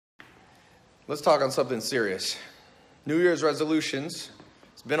Let's talk on something serious. New Year's resolutions.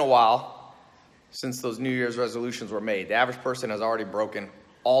 It's been a while since those New Year's resolutions were made. The average person has already broken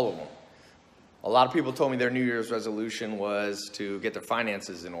all of them. A lot of people told me their New Year's resolution was to get their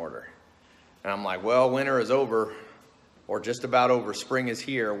finances in order. And I'm like, well, winter is over, or just about over. Spring is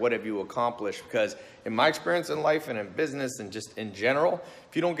here. What have you accomplished? Because in my experience in life and in business and just in general,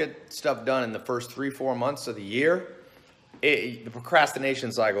 if you don't get stuff done in the first 3-4 months of the year, the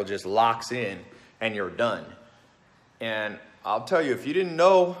procrastination cycle just locks in and you're done. And I'll tell you, if you didn't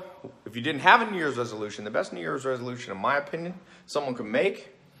have a New Year's resolution, the best New Year's resolution, in my opinion, someone could make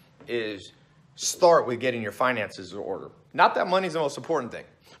is start with getting your finances in order. Not that money's the most important thing.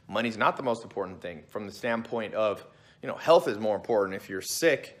 Money's not the most important thing from the standpoint of, health is more important. If you're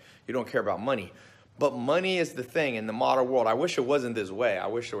sick, you don't care about money. But money is the thing in the modern world. I wish it wasn't this way. I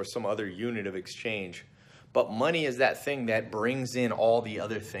wish there was some other unit of exchange. But money is that thing that brings in all the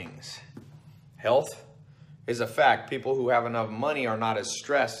other things. Health is a fact. People who have enough money are not as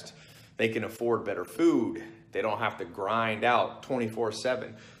stressed. They can afford better food. They don't have to grind out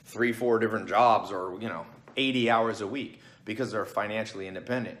 24/7, 3-4 different jobs or, 80 hours a week because they're financially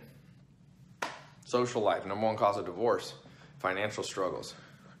independent. Social life, number one cause of divorce, financial struggles,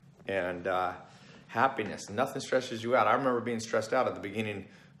 and happiness. Nothing stresses you out. I remember being stressed out at the beginning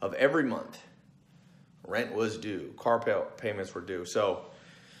of every month. Rent was due, car payments were due. So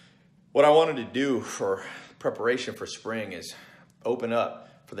what I wanted to do for preparation for spring is open up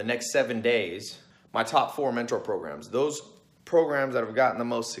for the next 7 days my top 4 mentor programs, those programs that have gotten the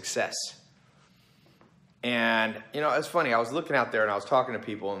most success. And, it's funny. I was looking out there and I was talking to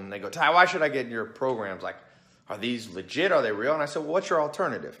people and they go, Tai, why should I get in your programs? Like, are these legit? Are they real? And I said, well, what's your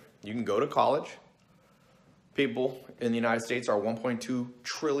alternative? You can go to college. People in the United States are $1.2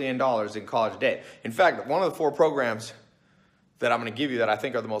 trillion in college debt. In fact, one of the 4 programs that I'm going to give you that I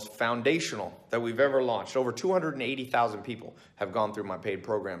think are the most foundational that we've ever launched, over 280,000 people have gone through my paid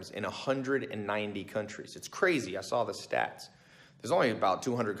programs in 190 countries. It's crazy. I saw the stats. There's only about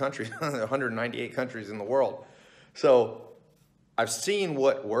 200 countries, 198 countries in the world. So I've seen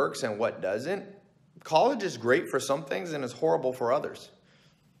what works and what doesn't. College is great for some things and it's horrible for others.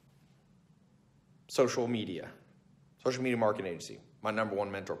 Social media marketing agency, my number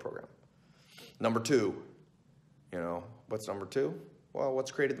 1 mentor program. Number 2, what's number 2? Well, what's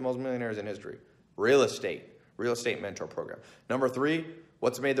created the most millionaires in history? Real estate mentor program. Number 3,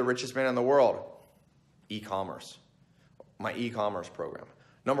 what's made the richest man in the world? E-commerce, my e-commerce program.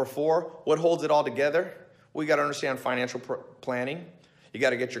 Number 4, what holds it all together? We got to understand financial planning. You got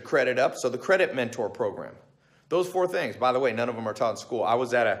to get your credit up. So the credit mentor program. Those 4 things, by the way, none of them are taught in school. I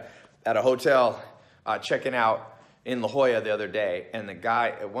was at a hotel checking out in La Jolla the other day, and the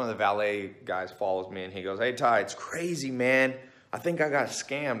guy, one of the valet guys follows me and he goes, hey Tai, it's crazy, man. I think I got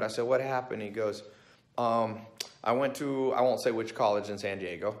scammed. I said, what happened? He goes, I went to, I won't say which college in San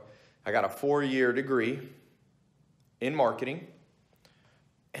Diego. I got a 4-year degree in marketing,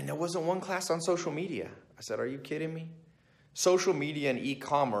 and there wasn't one class on social media. I said, are you kidding me? Social media and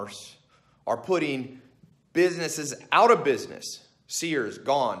e-commerce are putting businesses out of business. Sears,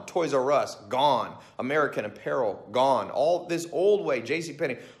 gone. Toys R Us, gone. American Apparel, gone. All this old way,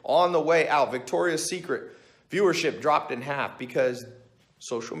 JCPenney, on the way out. Victoria's Secret, viewership dropped in half because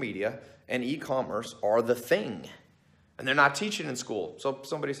social media and e-commerce are the thing. And they're not teaching in school. So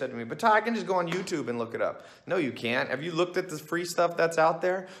somebody said to me, but Tai, I can just go on YouTube and look it up. No, you can't. Have you looked at the free stuff that's out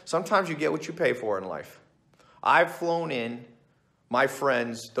there? Sometimes you get what you pay for in life. I've flown in my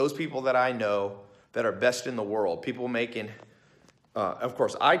friends, those people that I know that are best in the world, people making... of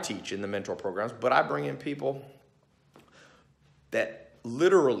course, I teach in the mentor programs, but I bring in people that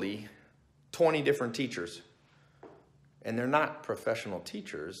literally 20 different teachers. And they're not professional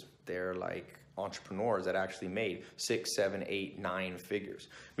teachers. They're like entrepreneurs that actually made 6, 7, 8, 9 figures.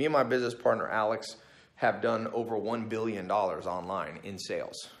 Me and my business partner, Alex, have done over $1 billion online in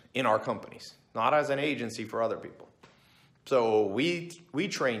sales in our companies, not as an agency for other people. So we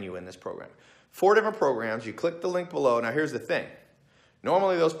train you in this program. 4 different programs. You click the link below. Now, here's the thing.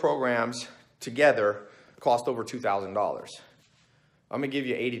 Normally, those programs together cost over $2,000. I'm going to give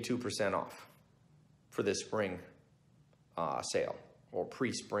you 82% off for this spring sale or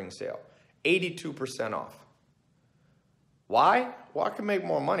pre-spring sale. 82% off. Why? Well, I can make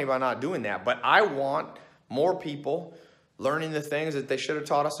more money by not doing that, but I want more people learning the things that they should have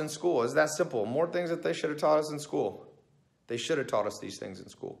taught us in school. It's that simple. More things that they should have taught us in school. They should have taught us these things in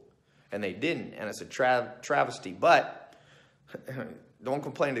school, and they didn't, and it's a travesty, but... Don't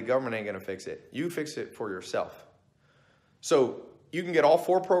complain, the government ain't going to fix it. You fix it for yourself. So you can get all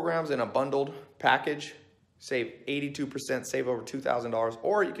 4 programs in a bundled package, Save 82%, save over $2,000,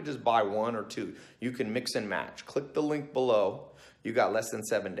 or you could just buy one or two. You can mix and match. Click the link below. You got less than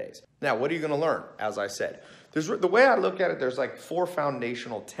 7 days. Now, what are you going to learn? As I said, the way I look at it, there's like 4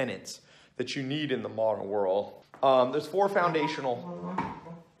 foundational tenets that you need in the modern world. There's 4 foundational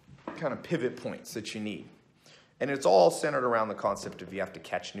kind of pivot points that you need. And it's all centered around the concept of you have to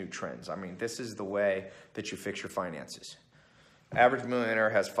catch new trends. I mean, this is the way that you fix your finances. Average millionaire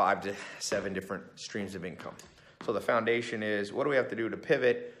has 5 to 7 different streams of income. So the foundation is, what do we have to do to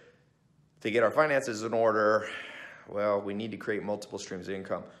pivot to get our finances in order? Well, we need to create multiple streams of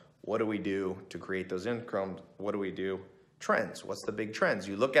income. What do we do to create those incomes? What do we do? Trends. What's the big trends?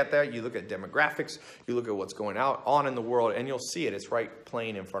 You look at that, you look at demographics, you look at what's going on in the world, and you'll see it. It's right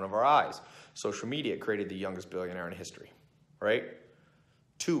playing in front of our eyes. Social media created the youngest billionaire in history, right?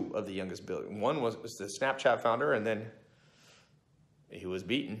 2 of the youngest billionaires. One was the Snapchat founder, and then he was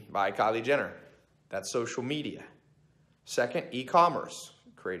beaten by Kylie Jenner. That's social media. Second, e-commerce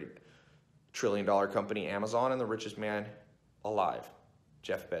created trillion-dollar company Amazon and the richest man alive,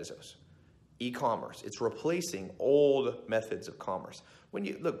 Jeff Bezos. E-commerce, it's replacing old methods of commerce. When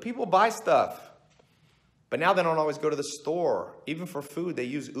you look, people buy stuff, but now they don't always go to the store. Even for food, they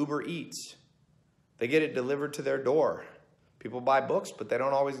use Uber Eats. They get it delivered to their door. People buy books, but they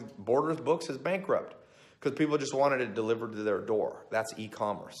don't always. Borders Books is bankrupt because people just wanted it delivered to their door. That's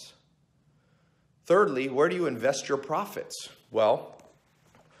e-commerce. Thirdly, where do you invest your profits? Well,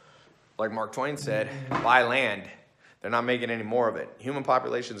 like Mark Twain said, buy land. They're not making any more of it. Human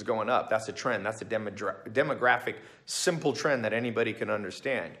population is going up. That's a trend. That's a demographic, simple trend that anybody can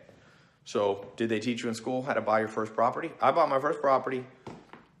understand. So did they teach you in school how to buy your first property? I bought my first property.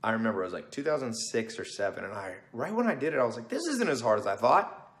 I remember it was like 2006 or 7. And right when I did it, I was like, this isn't as hard as I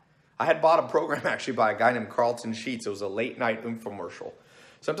thought. I had bought a program actually by a guy named Carlton Sheets. It was a late night infomercial.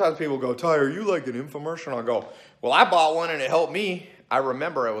 Sometimes people go, Tai, are you like an infomercial? And I'll go, well, I bought one and it helped me. I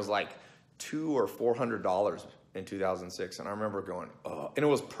remember it was like $200 or $400 in 2006. And I remember going, oh, and it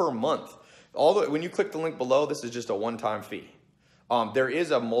was per month. When you click the link below, this is just a one-time fee. There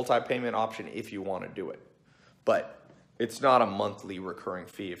is a multi-payment option if you want to do it, but it's not a monthly recurring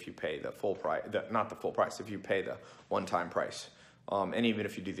fee if you pay the full price, not the full price, if you pay the one-time price. And even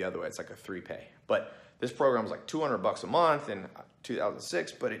if you do the other way, it's like a 3-pay. But this program was like $200 a month in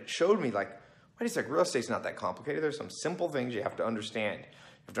 2006, but it showed me like, wait a sec, real estate's not that complicated. There's some simple things you have to understand.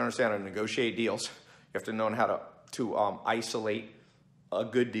 You have to understand how to negotiate deals. You have to know how to isolate a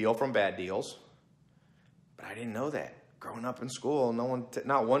good deal from bad deals. But I didn't know that. Growing up in school,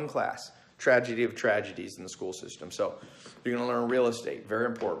 not one class. Tragedy of tragedies in the school system. So you're going to learn real estate. Very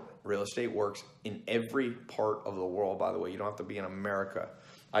important. Real estate works in every part of the world, by the way. You don't have to be in America.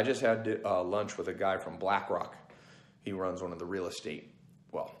 I just had lunch with a guy from BlackRock. He runs one of the real estate,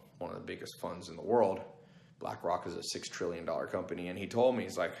 well, one of the biggest funds in the world. BlackRock is a $6 trillion company. And he told me,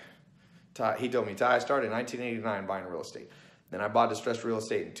 Tai, I started in 1989 buying real estate. Then I bought distressed real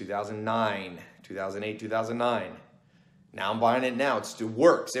estate in 2009, 2008, 2009. Now I'm buying it now. It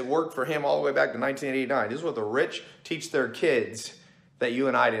works. It worked for him all the way back to 1989. This is what the rich teach their kids that you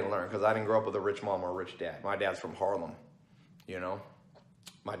and I didn't learn, because I didn't grow up with a rich mom or a rich dad. My dad's from Harlem, you know.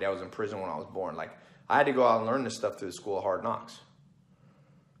 My dad was in prison when I was born. Like, I had to go out and learn this stuff through the School of Hard Knocks.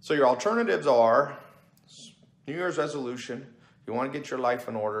 So your alternatives are New Year's resolution. You want to get your life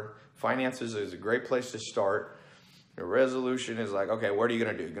in order. Finances is a great place to start. Your resolution is like, okay, what are you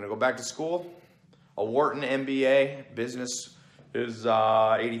going to do? You're going to go back to school? A Wharton MBA, business is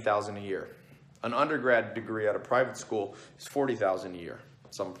 $80,000 a year. An undergrad degree at a private school is $40,000 a year.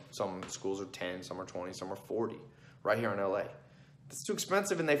 Some schools are 10, some are 20, some are 40. Right here in LA. It's too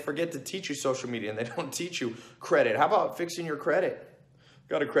expensive, and they forget to teach you social media, and they don't teach you credit. How about fixing your credit?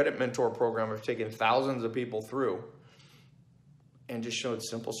 Got a credit mentor program I've taken thousands of people through and just showed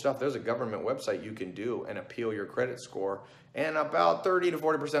simple stuff. There's a government website you can do and appeal your credit score. And about 30 to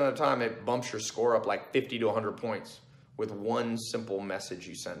 40% of the time, it bumps your score up like 50 to 100 points with one simple message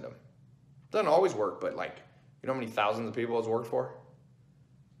you send them. Doesn't always work, but like, you know how many thousands of people it's worked for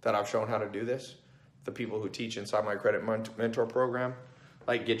that I've shown how to do this? The people who teach inside my credit mentor program.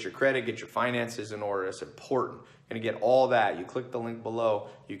 Like, get your credit, get your finances in order. It's important. You're going to get all that. You click the link below.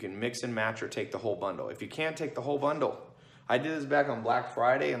 You can mix and match or take the whole bundle. If you can't take the whole bundle, I did this back on Black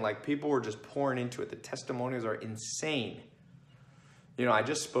Friday, and like, people were just pouring into it. The testimonials are insane. You know, I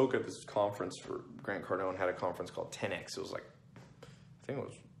just spoke at this conference for Grant Cardone, had a conference called 10X. It was like, I think it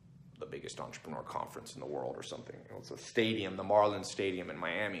was the biggest entrepreneur conference in the world or something. It was a stadium, the Marlins Stadium in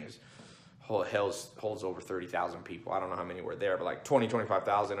Miami. Holds over 30,000 people. I don't know how many were there, but like 20,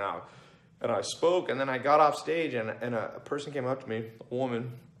 25,000 out. And I spoke, and then I got off stage, and a person came up to me, a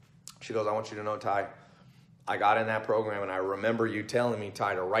woman. She goes, I want you to know, Tai, I got in that program, and I remember you telling me,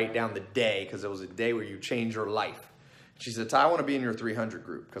 Tai, to write down the day, because it was a day where you changed your life. She said, Tai, I want to be in your 300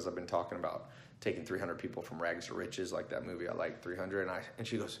 group, because I've been talking about taking 300 people from rags to riches, like that movie I like, 300. And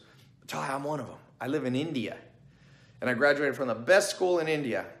she goes, Tai, I'm one of them. I live in India. And I graduated from the best school in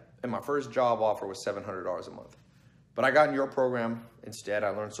India, and my first job offer was $700 a month. But I got in your program instead. I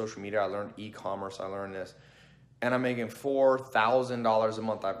learned social media. I learned e-commerce. I learned this. And I'm making $4,000 a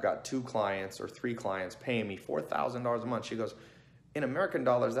month. I've got 2 clients or 3 clients paying me $4,000 a month. She goes, in American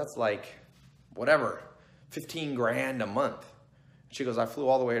dollars, that's like, whatever, 15 grand a month. She goes, I flew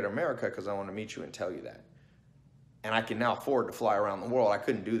all the way to America because I want to meet you and tell you that. And I can now afford to fly around the world. I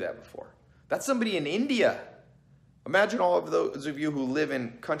couldn't do that before. That's somebody in India. Imagine all of those of you who live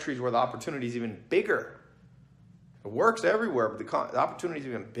in countries where the opportunity is even bigger. It works everywhere, but the opportunity is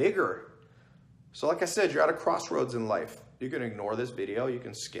even bigger. So like I said, you're at a crossroads in life. You can ignore this video. You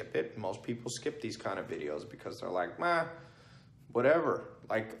can skip it. Most people skip these kind of videos because they're like, whatever.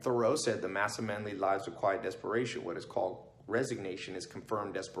 Like Thoreau said, the mass of men lead lives of quiet desperation. What is called resignation is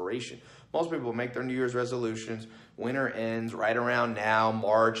confirmed desperation. Most people make their New Year's resolutions. Winter ends right around now.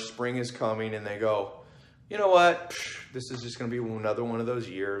 March, spring is coming, and they go, you know what? This is just going to be another one of those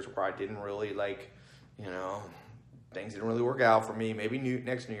years where I didn't really things didn't really work out for me. Maybe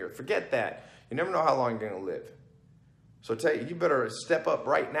next New Year. Forget that. You never know how long you're going to live. So you better step up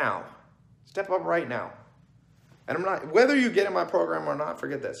right now. Step up right now. And I'm not, whether you get in my program or not,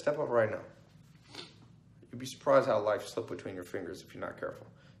 forget that. Step up right now. You'd be surprised how life slips between your fingers if you're not careful.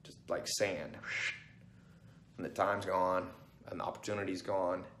 Just like sand. And the time's gone, and the opportunity's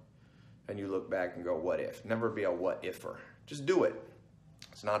gone, and you look back and go, what if? Never be a what ifer. Just do it.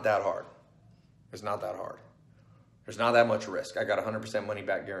 It's not that hard. It's not that hard. There's not that much risk. I got 100% money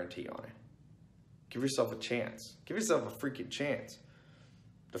back guarantee on it. Give yourself a chance. Give yourself a freaking chance.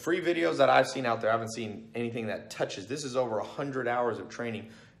 The free videos that I've seen out there, I haven't seen anything that touches. This is over 100 hours of training.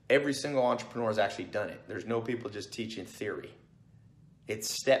 Every single entrepreneur has actually done it. There's no people just teaching theory.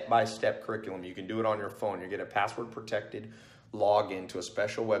 It's step-by-step curriculum. You can do it on your phone. You get a password-protected login to a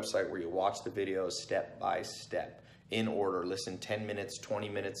special website where you watch the videos step-by-step in order. Listen 10 minutes, 20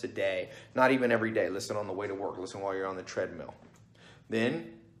 minutes a day. Not even every day. Listen on the way to work. Listen while you're on the treadmill.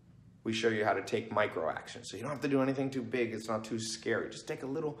 Then we show you how to take micro action. So you don't have to do anything too big. It's not too scary. Just take a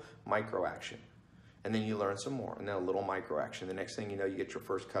little micro action. And then you learn some more, and then a little micro action. The next thing you know, you get your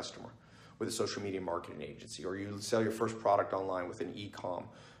first customer with a social media marketing agency, or you sell your first product online with an e-com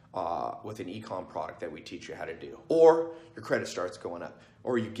product that we teach you how to do. Or your credit starts going up,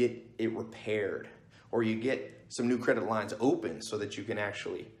 or you get it repaired, or you get some new credit lines open so that you can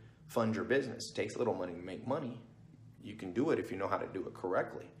actually fund your business. It takes a little money to make money. You can do it if you know how to do it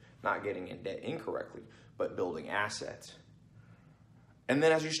correctly, not getting in debt incorrectly, but building assets. And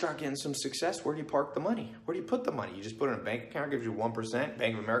then as you start getting some success, where do you park the money? Where do you put the money? You just put it in a bank account, gives you 1%.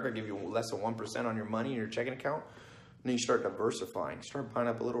 Bank of America gives you less than 1% on your money in your checking account. And then you start diversifying. You start buying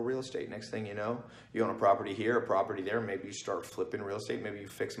up a little real estate. Next thing you know, you own a property here, a property there. Maybe you start flipping real estate. Maybe you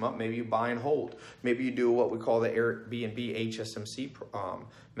fix them up. Maybe you buy and hold. Maybe you do what we call the Airbnb HSMC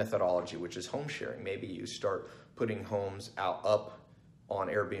methodology, which is home sharing. Maybe you start putting homes up on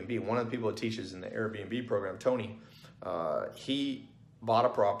Airbnb. One of the people that teaches in the Airbnb program, Tony, he bought a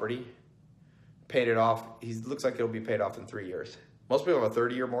property, paid it off. He looks like it'll be paid off in 3 years. Most people have a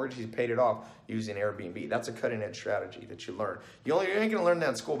 30-year mortgage. He's paid it off using Airbnb. That's a cutting-edge strategy that you learn. You ain't going to learn that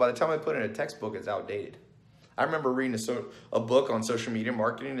in school. By the time I put it in a textbook, it's outdated. I remember reading a book on social media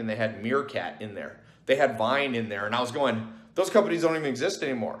marketing, and they had Meerkat in there. They had Vine in there, and I was going, those companies don't even exist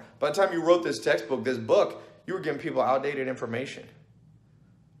anymore. By the time you wrote this textbook, this book, you were giving people outdated information.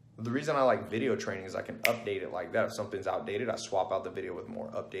 The reason I like video training is I can update it like that. If something's outdated, I swap out the video with more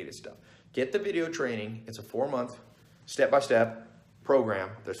updated stuff. Get the video training. It's a 4-month, step-by-step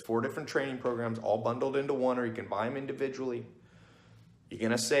program. There's 4 different training programs all bundled into one, or you can buy them individually. You're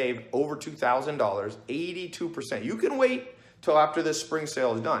going to save over $2,000, 82%. You can wait till after this spring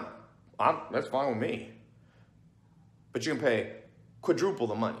sale is done. That's fine with me. But you can pay quadruple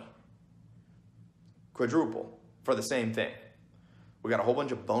the money. Quadruple for the same thing. We got a whole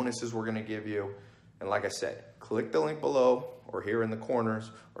bunch of bonuses we're going to give you. And like I said, click the link below or here in the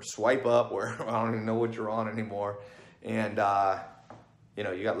corners, or swipe up where I don't even know what you're on anymore. And,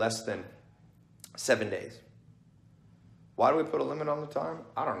 you got less than 7 days. Why do we put a limit on the time?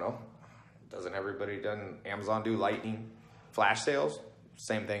 I don't know. Doesn't Amazon do lightning flash sales?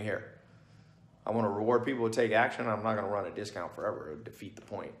 Same thing here. I want to reward people to take action. I'm not going to run a discount forever. It would defeat the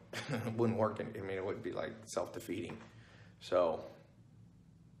point. It wouldn't work. It would be like self-defeating. So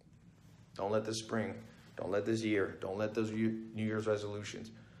don't let this spring, don't let this year, don't let those New Year's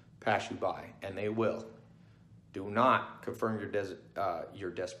resolutions pass you by. And they will. Do not confirm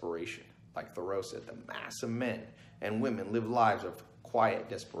your desperation. Like Thoreau said, the mass of men and women live lives of quiet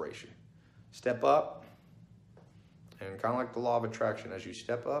desperation. Step up, and kind of like the law of attraction, as you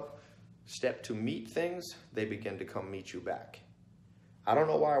step up, step to meet things, they begin to come meet you back. I don't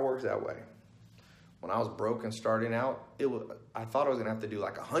know why it works that way. When I was broke and starting out, I thought I was gonna have to do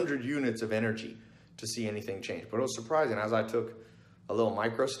like 100 units of energy to see anything change. But it was surprising as I took a little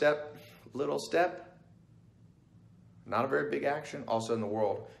micro step, not a very big action, all of a sudden the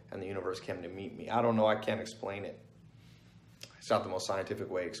world and the universe came to meet me. I don't know, I can't explain it. It's not the most scientific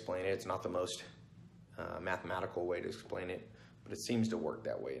way to explain it. It's not the most mathematical way to explain it, but it seems to work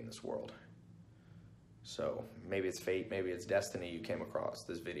that way in this world. So maybe it's fate, maybe it's destiny you came across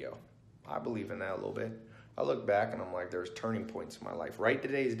this video. I believe in that a little bit. I look back and I'm like, there's turning points in my life. Write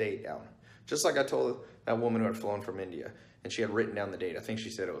today's date down. Just like I told that woman who had flown from India and she had written down the date. I think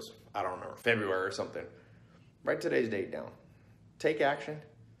she said it was, I don't remember, February or something. Write today's date down. Take action.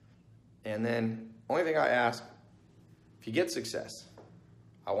 And then only thing I ask, if you get success,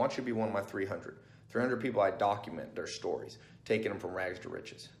 I want you to be one of my 300. 300 people I document their stories, taking them from rags to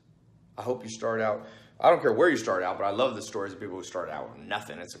riches. I hope you start out, I don't care where you start out, but I love the stories of people who start out with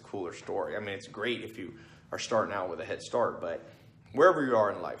nothing. It's a cooler story. I mean, it's great if you are starting out with a head start, but wherever you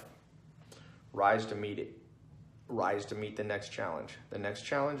are in life, rise to meet it. Rise to meet the next challenge. The next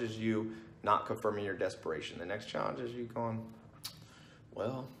challenge is you not confirming your desperation. The next challenge is you going,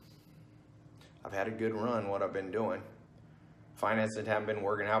 well, I've had a good run, what I've been doing. Finances haven't been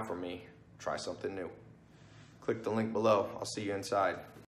working out for me. Try something new. Click the link below. I'll see you inside.